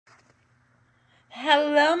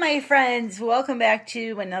Hello my friends, welcome back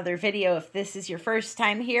to another video. If this is your first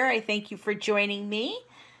time here, I thank you for joining me.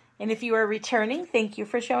 And if you are returning, thank you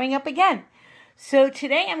for showing up again. So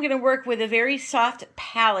today I'm going to work with a very soft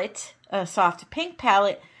palette, a soft pink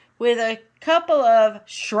palette with a couple of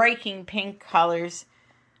striking pink colors,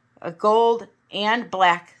 a gold and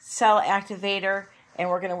black cell activator, and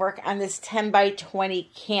we're going to work on this 10 by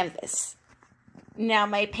 20 canvas. Now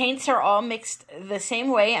my paints are all mixed the same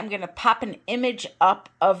way. I'm going to pop an image up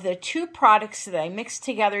of the two products that I mixed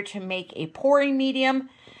together to make a pouring medium.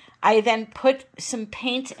 I then put some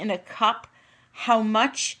paint in a cup. How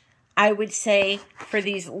much? I would say for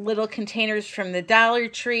these little containers from the Dollar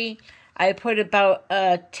Tree, I put about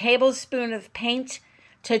a tablespoon of paint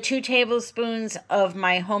to 2 tablespoons of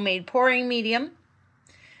my homemade pouring medium.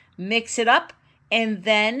 Mix it up, and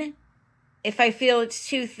then if I feel it's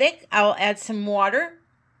too thick, I'll add some water.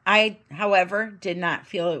 I, however, did not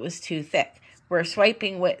feel it was too thick. We're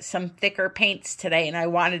swiping with some thicker paints today, and I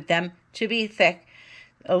wanted them to be thick,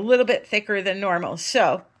 a little bit thicker than normal.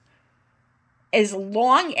 So, as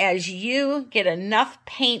long as you get enough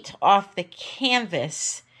paint off the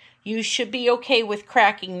canvas, you should be okay with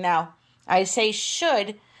cracking. Now, I say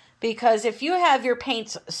should, because if you have your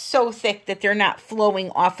paints so thick that they're not flowing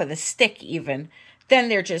off of the stick even, then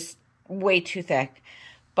they're just way too thick.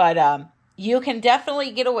 But you can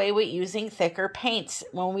definitely get away with using thicker paints.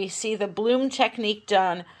 When we see the bloom technique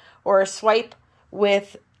done or a swipe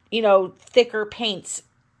with, thicker paints,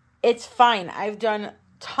 it's fine. I've done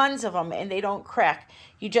tons of them and they don't crack.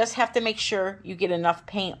 You just have to make sure you get enough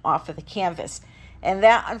paint off of the canvas. And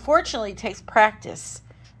that unfortunately takes practice.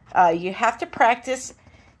 You have to practice.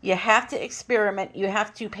 You have to experiment. You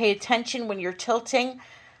have to pay attention when you're tilting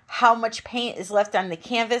how much paint is left on the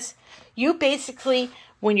canvas. You basically,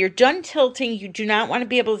 when you're done tilting, you do not want to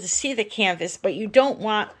be able to see the canvas, but you don't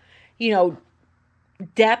want,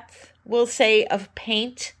 depth, we'll say, of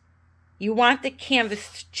paint. You want the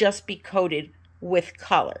canvas to just be coated with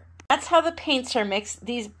color. That's how the paints are mixed.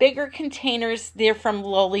 These bigger containers, they're from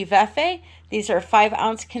Lolivete. These are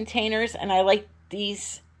 5-ounce containers, and I like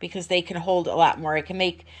these because they can hold a lot more. I can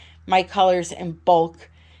make my colors in bulk,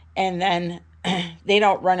 and then they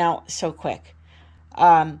don't run out so quick.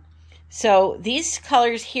 So these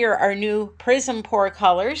colors here are new Prizm pour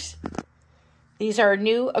colors. These are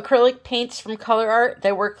new acrylic paints from Colourarte.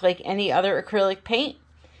 They work like any other acrylic paint.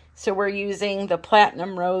 So we're using the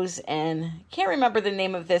Platinum Rose, and I can't remember the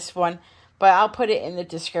name of this one, but I'll put it in the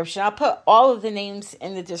description. I'll put all of the names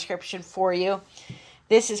in the description for you.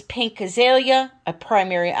 This is Pink Azalea, a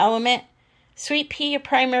primary element, Sweet Pea, a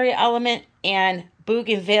primary element, and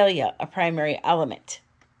Bougainvillea, a primary element.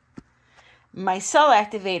 My cell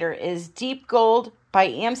activator is Deep Gold by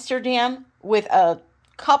Amsterdam with a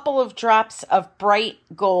couple of drops of bright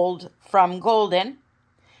gold from Golden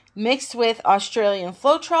mixed with Australian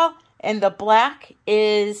Floetrol, and the black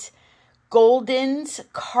is Golden's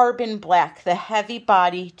Carbon Black, the heavy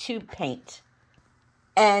body tube paint.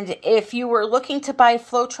 And if you were looking to buy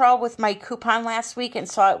Floetrol with my coupon last week and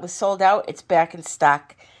saw it was sold out, it's back in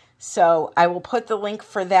stock. So I will put the link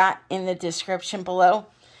for that in the description below.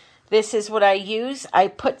 This is what I use. I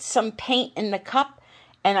put some paint in the cup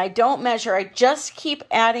and I don't measure. I just keep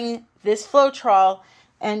adding this Floetrol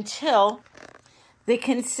until the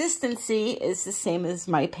consistency is the same as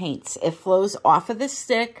my paints. It flows off of the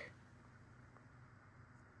stick,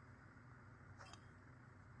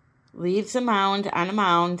 leaves a mound on a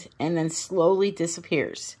mound, and then slowly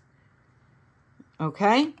disappears.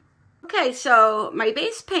 Okay? Okay, so my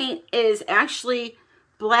base paint is actually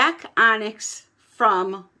black onyx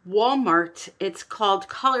from Walmart. It's called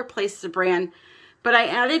Colorplace, the brand, but I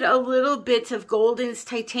added a little bit of Golden's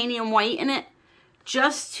titanium white in it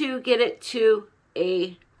just to get it to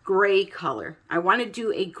a gray color. I want to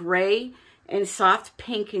do a gray and soft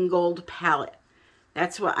pink and gold palette.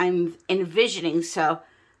 That's what I'm envisioning, so I'm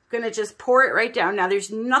going to just pour it right down. Now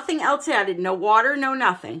there's nothing else added, no water, no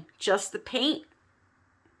nothing, just the paint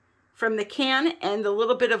from the can and the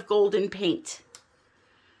little bit of golden paint.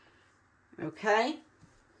 Okay,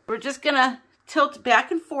 we're just gonna tilt back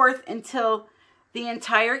and forth until the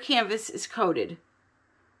entire canvas is coated.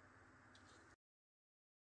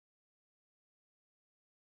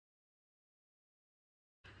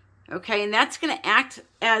 Okay, and that's gonna act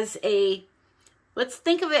as a, let's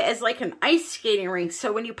think of it as like an ice skating rink.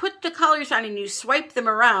 So when you put the colors on and you swipe them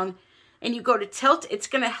around and you go to tilt, it's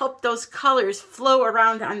gonna help those colors flow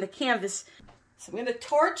around on the canvas. So I'm gonna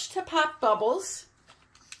torch to pop bubbles.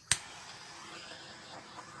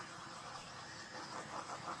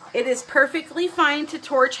 It is perfectly fine to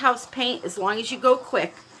torch house paint as long as you go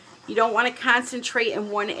quick. You don't want to concentrate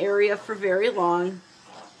in one area for very long.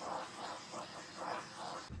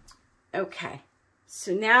 Okay,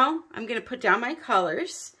 so now I'm going to put down my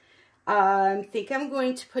colors. I think I'm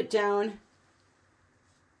going to put down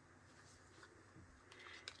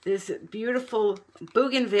this beautiful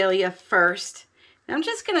Bougainvillea first. And I'm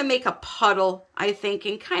just going to make a puddle, I think,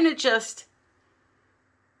 and kind of just,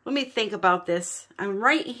 let me think about this. I'm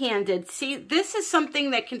right-handed. See, this is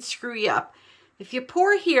something that can screw you up. If you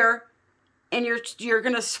pour here and you're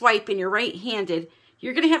going to swipe and you're right-handed,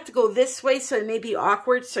 you're going to have to go this way, so it may be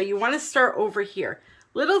awkward. So you want to start over here.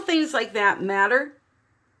 Little things like that matter.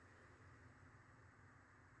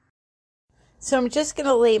 So I'm just going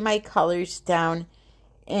to lay my colors down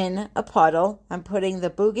in a puddle. I'm putting the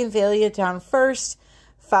Bougainvillea down first,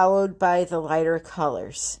 followed by the lighter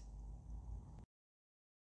colors.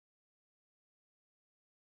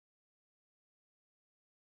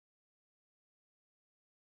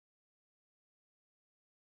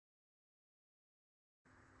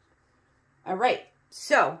 All right,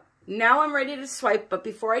 so now I'm ready to swipe, but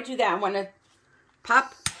before I do that, I want to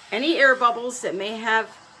pop any air bubbles that may have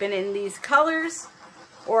been in these colors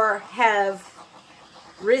or have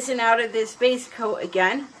risen out of this base coat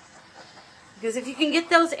again. Because if you can get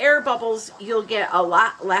those air bubbles, you'll get a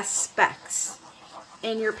lot less specks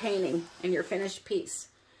in your painting, in your finished piece.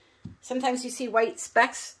 Sometimes you see white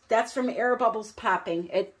specks. That's from air bubbles popping.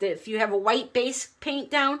 If you have a white base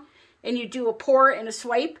paint down and you do a pour and a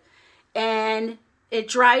swipe and it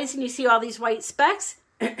dries and you see all these white specks,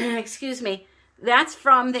 excuse me, that's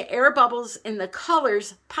from the air bubbles in the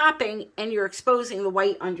colors popping and you're exposing the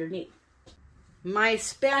white underneath. My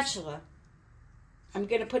spatula, I'm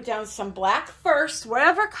going to put down some black first.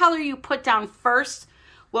 Whatever color you put down first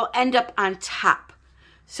will end up on top.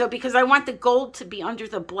 So because I want the gold to be under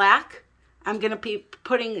the black, I'm going to be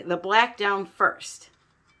putting the black down first.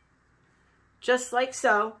 Just like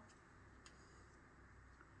so.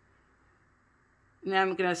 And then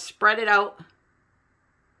I'm going to spread it out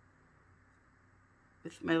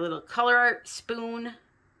with my little Colourarte spoon.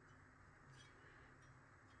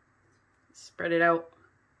 Spread it out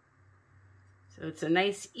so it's a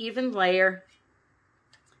nice even layer.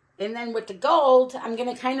 And then with the gold, I'm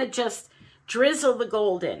going to kind of just drizzle the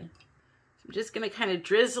gold in. I'm just going to kind of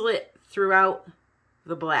drizzle it throughout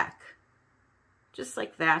the black. Just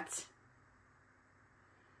like that.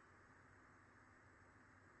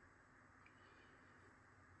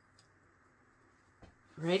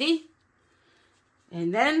 Ready?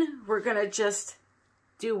 And then we're going to just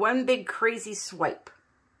do one big crazy swipe.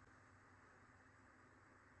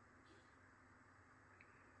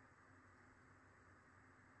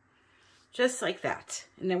 Just like that.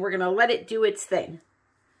 And then we're going to let it do its thing.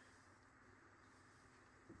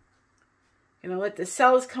 Going to let the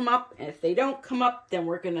cells come up. And if they don't come up, then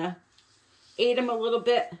we're going to aid them a little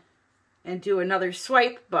bit and do another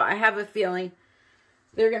swipe. But I have a feeling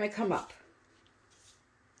they're going to come up.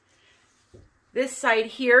 This side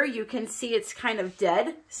here, you can see it's kind of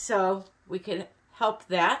dead. So we can help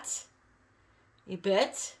that a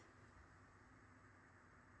bit.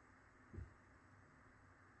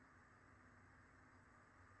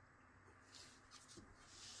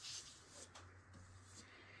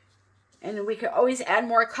 And we could always add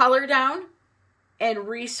more color down and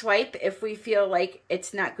re-swipe if we feel like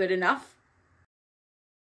it's not good enough.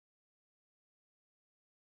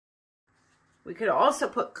 We could also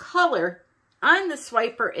put color on the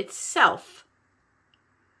swiper itself.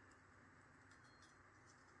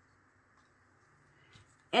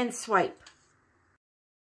 And swipe.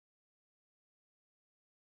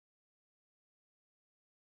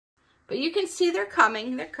 But you can see they're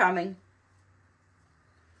coming, they're coming.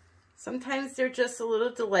 Sometimes they're just a little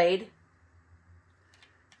delayed.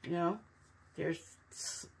 You know,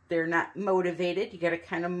 they're not motivated. You got to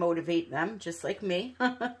kind of motivate them, just like me.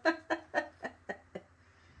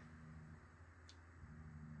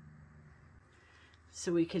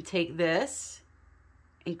 So we can take this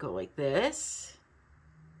and go like this.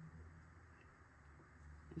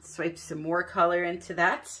 And swipe some more color into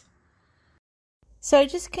that. So I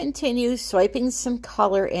just continue swiping some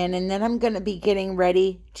color in, and then I'm going to be getting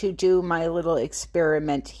ready to do my little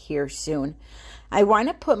experiment here soon. I want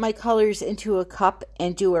to put my colors into a cup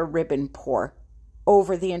and do a ribbon pour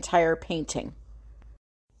over the entire painting.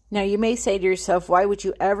 Now you may say to yourself, why would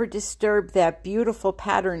you ever disturb that beautiful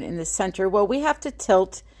pattern in the center? Well, we have to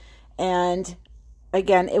tilt, and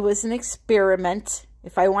again, it was an experiment.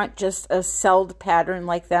 If I want just a celled pattern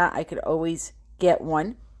like that, I could always get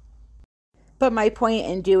one. But my point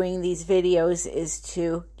in doing these videos is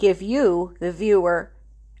to give you, the viewer,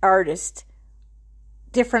 artist,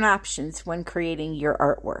 different options when creating your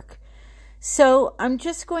artwork. So I'm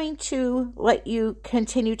just going to let you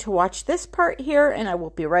continue to watch this part here, and I will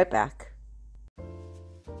be right back.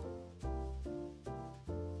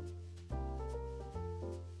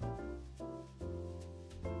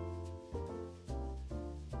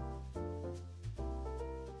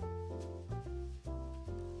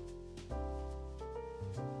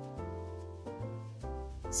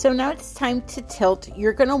 So now it's time to tilt.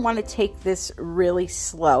 You're going to want to take this really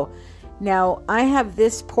slow. Now I have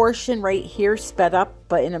this portion right here sped up,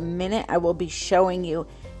 but in a minute I will be showing you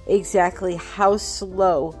exactly how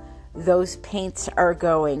slow those paints are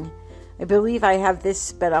going. I believe I have this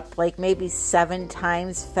sped up like maybe 7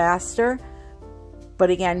 times faster.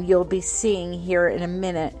 But again, you'll be seeing here in a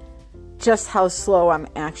minute just how slow I'm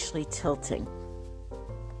actually tilting.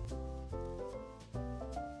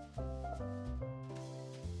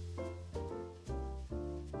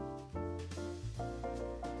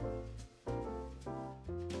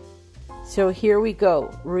 So here we go,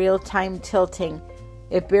 real-time tilting.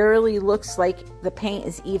 It barely looks like the paint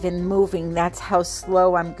is even moving. That's how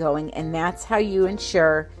slow I'm going, and that's how you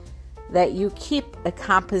ensure that you keep a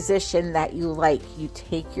composition that you like. You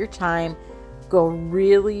take your time, go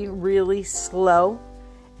really, really slow,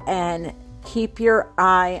 and keep your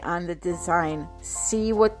eye on the design.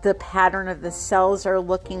 See what the pattern of the cells are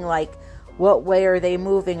looking like. What way are they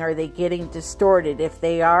moving? Are they getting distorted? If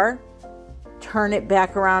they are, turn it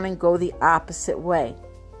back around and go the opposite way.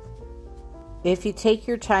 If you take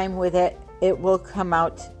your time with it, it will come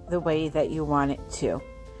out the way that you want it to.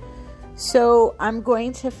 So I'm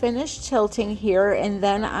going to finish tilting here, and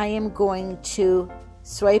then I am going to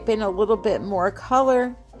swipe in a little bit more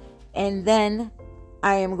color, and then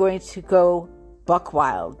I am going to go buck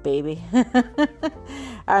wild, baby.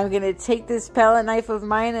 I'm going to take this palette knife of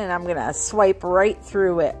mine and I'm going to swipe right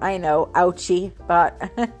through it. I know, ouchie,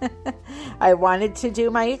 but I wanted to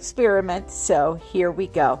do my experiment, so here we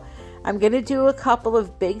go. I'm going to do a couple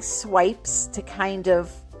of big swipes to kind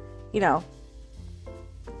of, you know,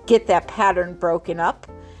 get that pattern broken up.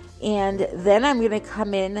 And then I'm going to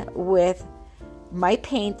come in with my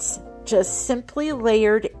paints just simply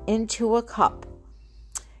layered into a cup.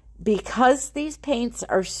 Because these paints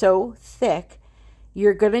are so thick,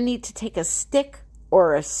 you're going to need to take a stick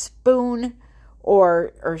or a spoon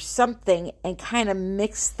or something and kind of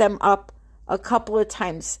mix them up a couple of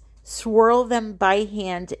times. Swirl them by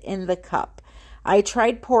hand in the cup. I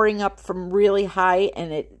tried pouring up from really high,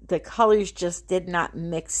 and the colors just did not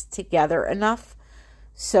mix together enough.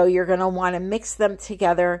 So you're going to want to mix them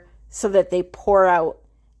together so that they pour out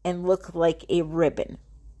and look like a ribbon.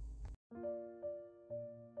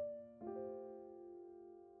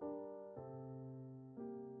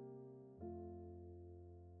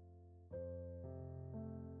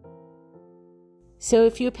 So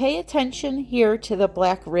if you pay attention here to the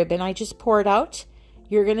black ribbon I just poured out,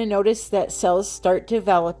 you're going to notice that cells start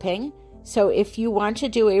developing. So if you want to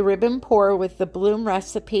do a ribbon pour with the bloom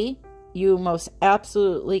recipe, you most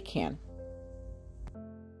absolutely can.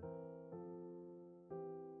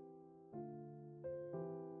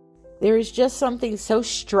 There is just something so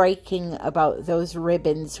striking about those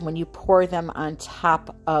ribbons when you pour them on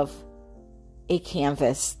top of a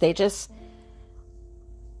canvas. They just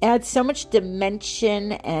add so much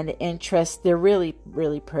dimension and interest. They're really,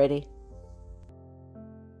 really pretty.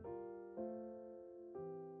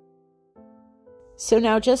 So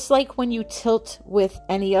now, just like when you tilt with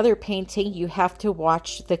any other painting, you have to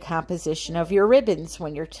watch the composition of your ribbons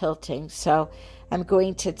when you're tilting. So I'm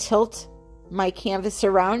going to tilt my canvas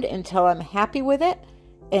around until I'm happy with it,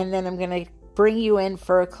 and then I'm going to bring you in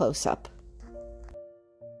for a close-up.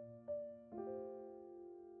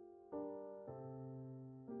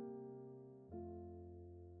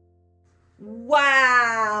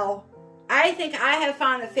 Wow! I think I have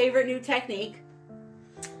found a favorite new technique.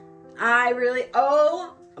 I really,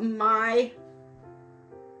 oh my,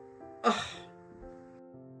 oh.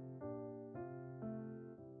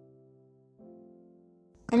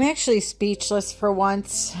 I'm actually speechless for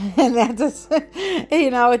once, and that doesn't, you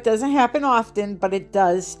know, it doesn't happen often, but it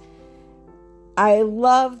does. I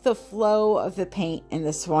love the flow of the paint in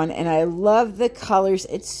this one, and I love the colors.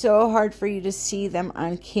 It's so hard for you to see them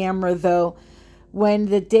on camera, though. When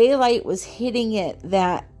the daylight was hitting it,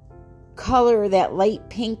 that color, that light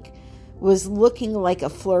pink, was looking like a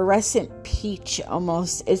fluorescent peach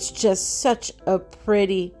almost. It's just such a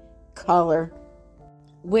pretty color,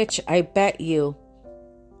 which I bet you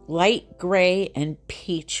light gray and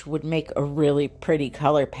peach would make a really pretty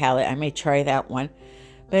color palette. I may try that one.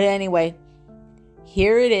 But anyway,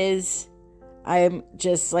 here it is. I'm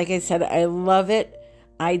just, like I said, I love it.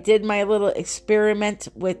 I did my little experiment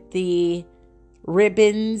with the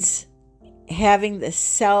ribbons having the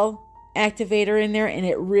cell activator in there, and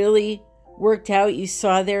it really worked out. You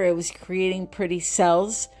saw there it was creating pretty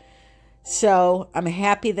cells. So I'm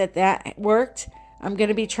happy that that worked. I'm going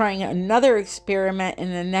to be trying another experiment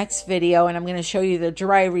in the next video, and I'm going to show you the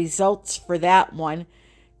dry results for that one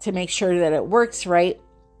to make sure that it works right.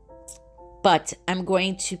 But I'm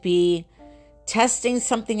going to be testing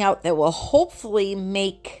something out that will hopefully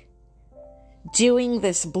make doing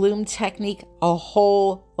this bloom technique a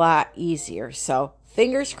whole lot easier. So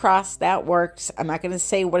fingers crossed that works. I'm not going to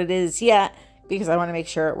say what it is yet because I want to make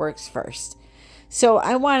sure it works first. So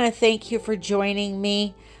I want to thank you for joining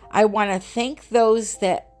me. I want to thank those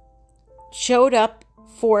that showed up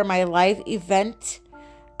for my live event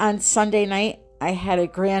on Sunday night. I had a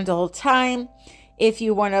grand old time. If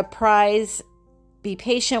you want a prize, be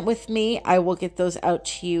patient with me. I will get those out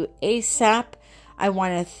to you ASAP. I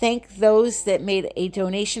want to thank those that made a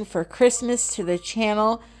donation for Christmas to the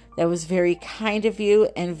channel. That was very kind of you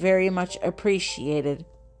and very much appreciated.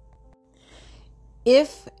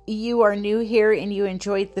 If you are new here and you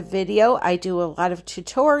enjoyed the video, I do a lot of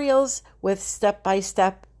tutorials with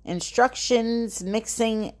step-by-step instructions,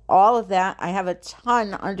 mixing, all of that. I have a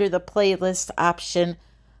ton under the playlist option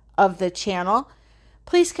of the channel.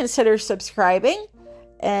 Please consider subscribing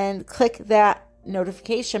and click that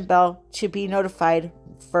notification bell to be notified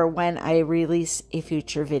for when I release a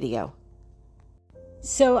future video.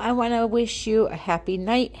 So I want to wish you a happy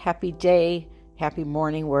night, happy day, happy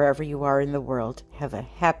morning, wherever you are in the world. Have a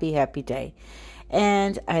happy, happy day.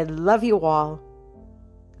 And I love you all.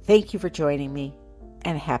 Thank you for joining me,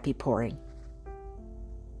 and happy pouring.